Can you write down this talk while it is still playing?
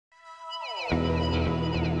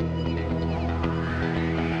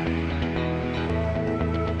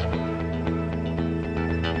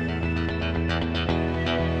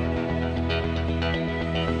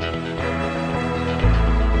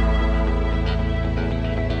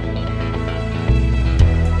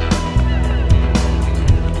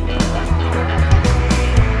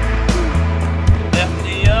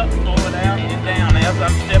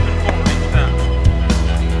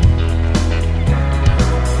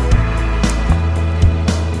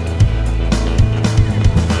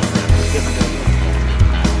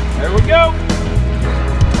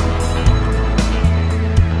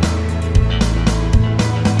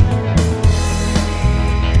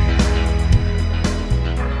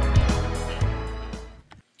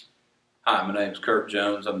Hi, my name is Kurt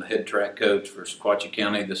Jones. I'm the head track coach for Sequatchie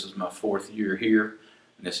County. This is my 4th year here,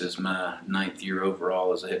 and this is my 9th year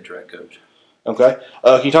overall as a head track coach. Okay.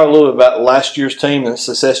 Can you talk a little bit about last year's team and the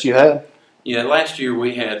success you had? Yeah, last year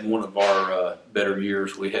we had one of our better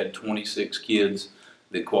years. We had 26 kids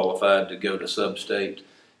that qualified to go to sub-state,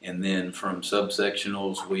 and then from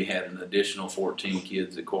sub-sectionals we had an additional 14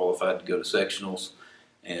 kids that qualified to go to sectionals,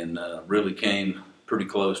 and really came pretty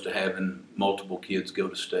close to having multiple kids go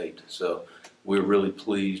to state. So we're really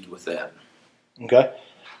pleased with that. Okay.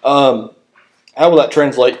 How will that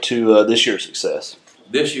translate to this year's success?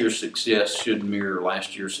 This year's success should mirror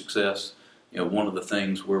last year's success. You know, one of the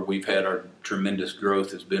things where we've had our tremendous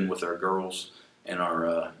growth has been with our girls and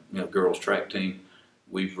our girls track team.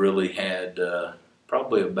 We've really had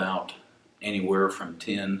probably about anywhere from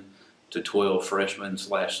 10 to 12 freshmen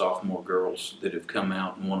 / sophomore girls that have come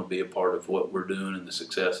out and want to be a part of what we're doing and the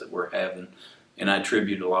success that we're having. And I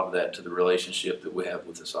attribute a lot of that to the relationship that we have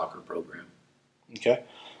with the soccer program. Okay.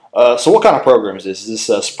 So what kind of program is this? Is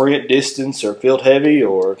this sprint, distance, or field heavy,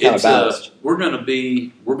 or kind of balanced? We're going to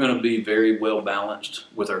be very well balanced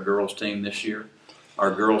with our girls team this year.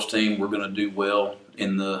 Our girls team, we're going to do well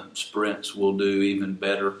in the sprints. We'll do even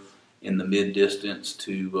better in the mid distance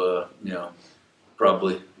to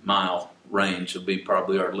probably mile range will be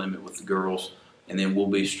probably our limit with the girls, and then we'll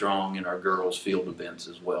be strong in our girls field events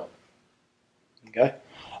as well. Okay.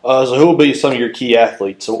 So who will be some of your key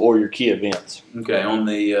athletes or your key events? Okay, on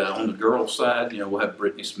the girls side, we'll have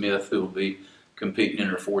Brittany Smith, who will be competing in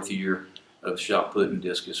her 4th year of shot put and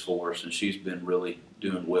discus for us, and she's been really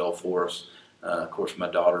doing well for us. Of course, my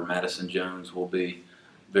daughter Madison Jones will be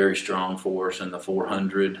very strong for us in the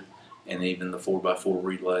 400 and even the 4x4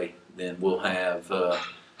 relay. Then we'll have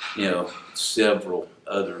several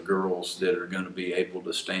other girls that are going to be able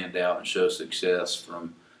to stand out and show success,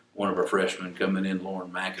 from one of our freshmen coming in, Lauren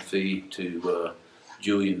McAfee, to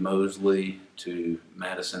Julian Mosley, to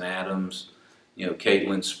Madison Adams.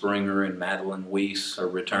 Caitlin Springer and Madeline Weiss are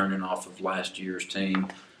returning off of last year's team.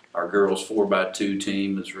 Our girls 4x2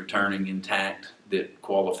 team is returning intact that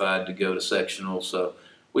qualified to go to sectional. So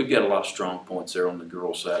we've got a lot of strong points there on the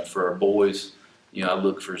girls side. For our boys, I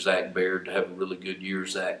look for Zach Baird to have a really good year.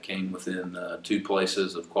 Zach came within 2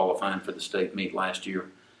 places of qualifying for the state meet last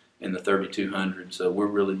year in the 3200. So we're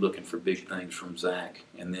really looking for big things from Zach.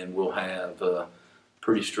 And then we'll have a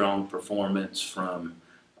pretty strong performance from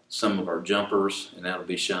some of our jumpers, and that'll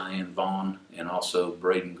be Cheyenne Vaughn and also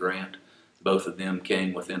Braden Grant. Both of them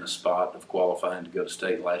came within a spot of qualifying to go to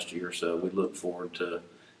state last year, so we look forward to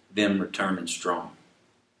them returning strong.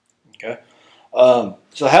 Okay.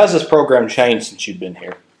 So how's this program changed since you've been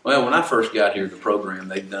here? Well, when I first got here, the program,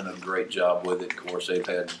 they've done a great job with it. Of course, they've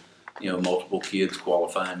had multiple kids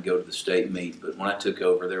qualify and go to the state meet. But when I took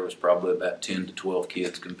over, there was probably about 10 to 12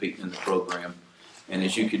 kids competing in the program. And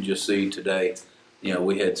as you can just see today,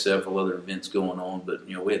 we had several other events going on, but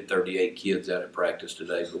we had 38 kids out at practice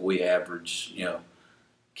today. But we averaged,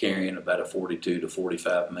 carrying about a 42 to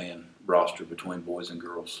 45 man roster between boys and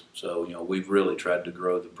girls. So we've really tried to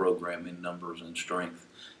grow the program in numbers and strength,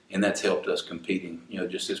 and that's helped us competing.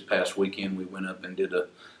 Just this past weekend we went up and did a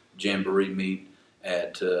jamboree meet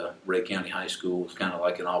at Ray County High School. It's kind of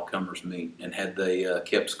like an all-comers meet, and had they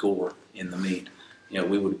kept score in the meet,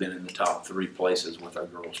 we would have been in the top 3 places with our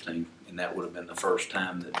girls team, and that would have been the first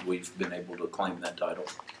time that we've been able to claim that title.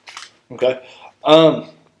 Okay.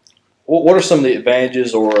 What are some of the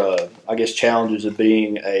advantages or, I guess, challenges of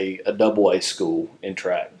being a AA school in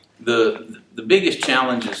track? The biggest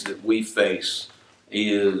challenges that we face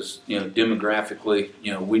is, demographically,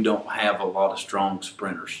 we don't have a lot of strong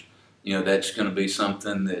sprinters. That's going to be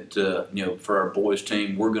something that, for our boys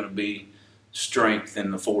team, we're going to be strength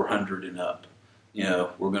in the 400 and up.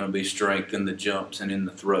 We're going to be strength in the jumps and in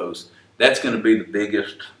the throws. That's going to be the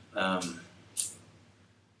biggest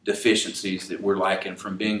deficiencies that we're lacking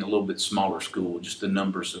from being a little bit smaller school, just the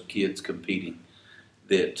numbers of kids competing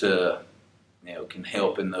that can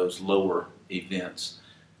help in those lower events.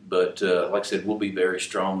 But like I said, we'll be very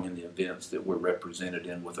strong in the events that we're represented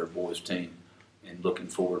in with our boys team, and looking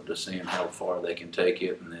forward to seeing how far they can take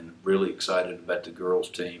it, and then really excited about the girls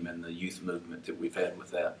team and the youth movement that we've had with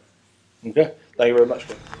that. Okay, thank you very much.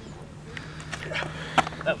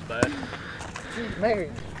 That was bad. Mary.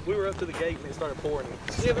 We were up to the gate and it started pouring.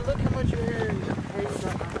 Yeah, but look how much your hair is.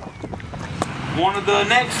 One of the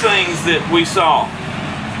next things that we saw,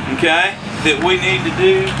 okay, that we need to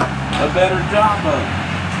do a better job of,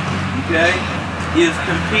 okay, is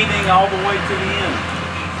competing all the way to the end.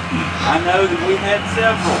 I know that we had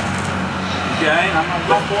several, okay, and I'm not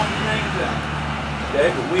going to point the names out, okay,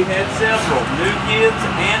 but we had several new kids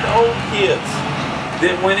and old kids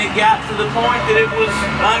that when it got to the point that it was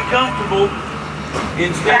uncomfortable,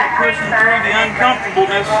 instead of pushing through the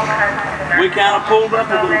uncomfortableness, we kind of pulled up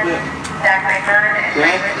a little bit.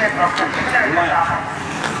 Okay?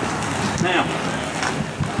 Now,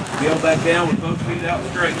 go back down with both feet out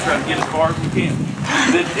straight, try to get as far as we can.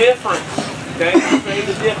 The difference, okay, I'll say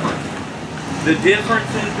the difference. The difference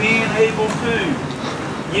in being able to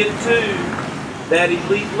get to that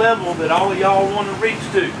elite level that all of y'all want to reach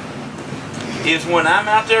to is when I'm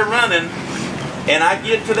out there running and I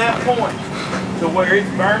get to that point to where it's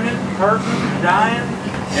burning, hurting, dying,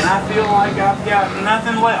 and I feel like I've got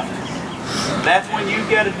nothing left. That's when you've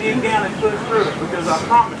got to dig down and push through it, because I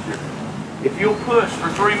promise you, if you'll push for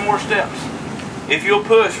 3 more steps, if you'll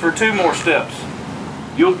push for 2 more steps,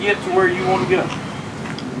 you'll get to where you want to go.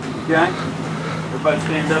 Okay? Everybody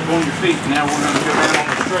stand up on your feet. Now we're going to go down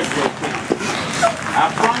on the straight rope count.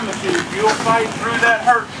 I promise you, if you'll fight through that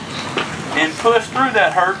hurt and push through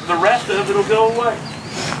that hurt, the rest of it will go away.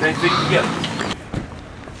 Okay, feet together.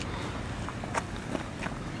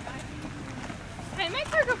 Hey, make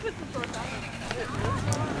her go put the shorts on.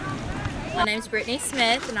 My name's Brittany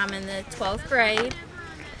Smith, and I'm in the 12th grade.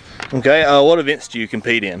 Okay, what events do you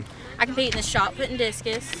compete in? I compete in the shot put and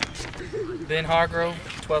discus. Ben Hargrove,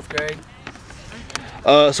 12th grade,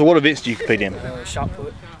 So what events do you compete in? shot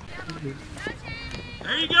put.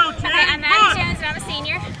 There you go, Chad. Okay, I'm Maddie Jones and I'm a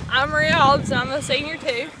senior. I'm Maria Hobbs and I'm a senior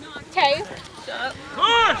too. Okay. Shut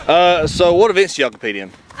up. So what events do y'all compete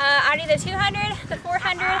in? I do the 200, the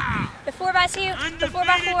 400, the 4x2, the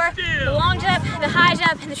 4x4, the long jump, the high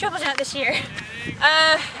jump, and the triple jump this year.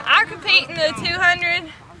 I compete in the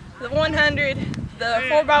 200, the 100, the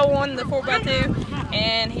 4x1, the 4x2,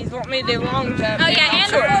 and he's wanting me to do long jump. Oh yeah,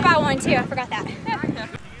 and the 4x1 too, I forgot that.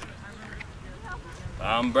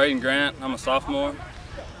 I'm Braden Grant, I'm a sophomore.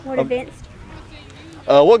 What events?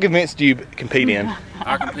 What events do you compete in?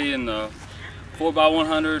 I compete in the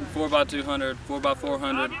 4x100, 4x200,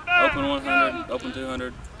 4x400, open 100, open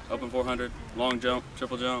 200, open 400, long jump,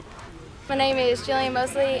 triple jump. My name is Jillian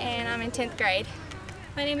Mosley and I'm in 10th grade.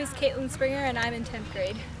 My name is Caitlin Springer and I'm in 10th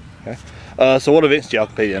grade. Okay. So what events do y'all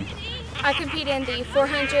compete in? I compete in the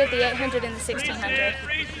 400, the 800, and the 1600.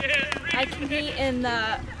 I compete in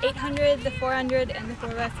the 800, the 400, and the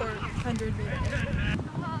 4x400 relay.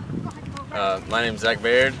 My name's Zach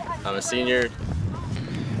Baird. I'm a senior.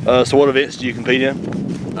 So what events do you compete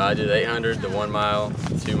in? I did the 800, the 1 mile,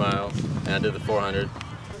 2 mile, and I did the 400.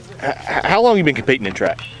 How long have you been competing in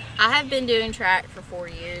track? I have been doing track for 4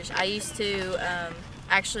 years. I used to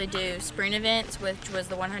actually do sprint events, which was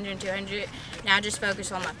the 100 and 200. Now I just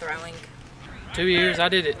focus on my throwing. 2 years, I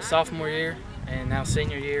did it sophomore year and now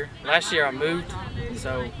senior year. Last year I moved,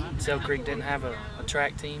 so Sale Creek didn't have a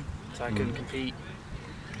track team, so I couldn't compete.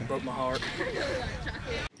 Broke my heart.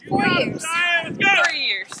 4 years. 3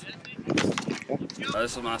 years.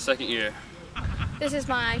 This is my 2nd year. This is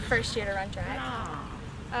my first year to run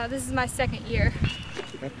track. This is my 2nd year.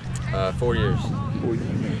 4 years.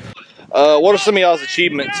 What are some of y'all's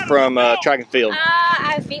achievements from track and field?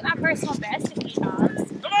 I beat my personal best a few times.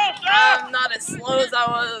 Come not as slow as I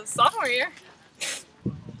was sophomore year.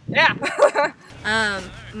 Yeah.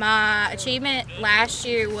 My achievement last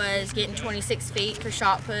year was getting 26 feet for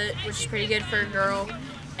shot put, which is pretty good for a girl.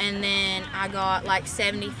 And then I got like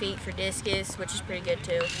 70 feet for discus, which is pretty good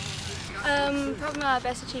too. Probably my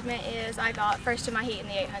best achievement is I got first in my heat in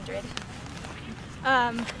the 800.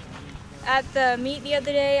 At the meet the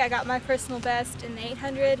other day, I got my personal best in the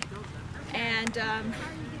 800 and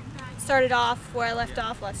started off where I left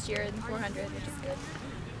off last year in the 400, which is good.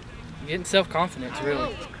 Getting self-confidence,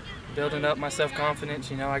 really. Building up my self-confidence.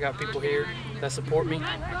 You know, I got people here that support me.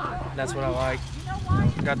 That's what I like.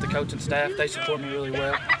 Got the coaching staff, they support me really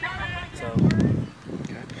well. So.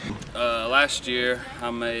 Last year I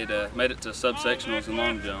made it to subsectionals in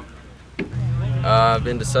long jump. I've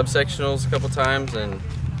been to subsectionals a couple times and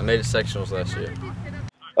I made it sectionals last year.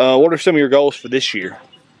 What are some of your goals for this year?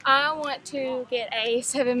 I want to get a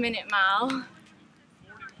 7-minute mile.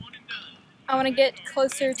 I want to get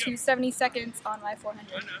closer to 70 seconds on my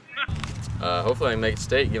 400. Hopefully I can make it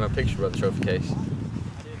state and get my picture by the trophy case.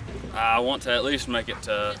 I want to at least make it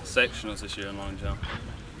to sectionals this year in long jump.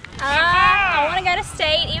 I want to go to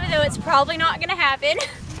state, even though it's probably not going to happen.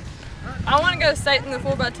 I want to go to state in the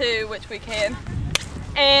 4x2, which we can.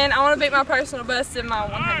 And I want to beat my personal best in my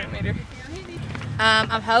 100 meter.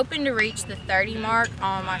 I'm hoping to reach the 30 mark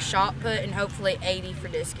on my shot put and hopefully 80 for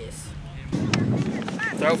discus.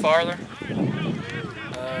 Throw farther.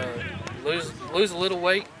 Lose a little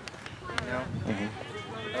weight. You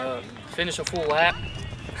know. Finish a full lap.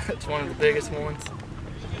 It's one of the biggest ones.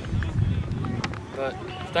 But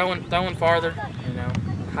throwing farther, you know,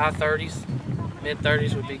 high 30s, mid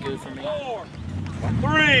 30s would be good for me.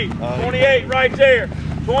 3, 28 right there,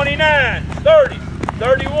 29, 30,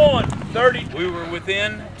 31, 30. We were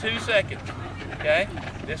within 2 seconds, okay?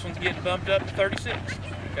 This one's getting bumped up to 36,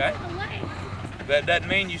 okay? That doesn't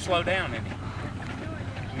mean you slow down any.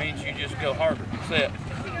 It means you just go harder. Set.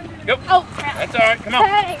 Go. Oh, crap. That's all right. Come on.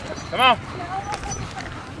 Hey. Come on.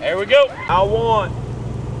 There we go. I want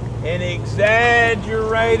an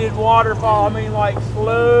exaggerated waterfall. I mean like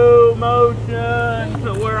slow motion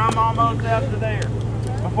to where I'm almost out to there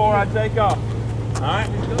before I take off. All right?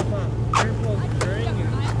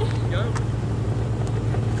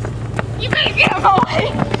 You better get him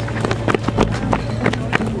away.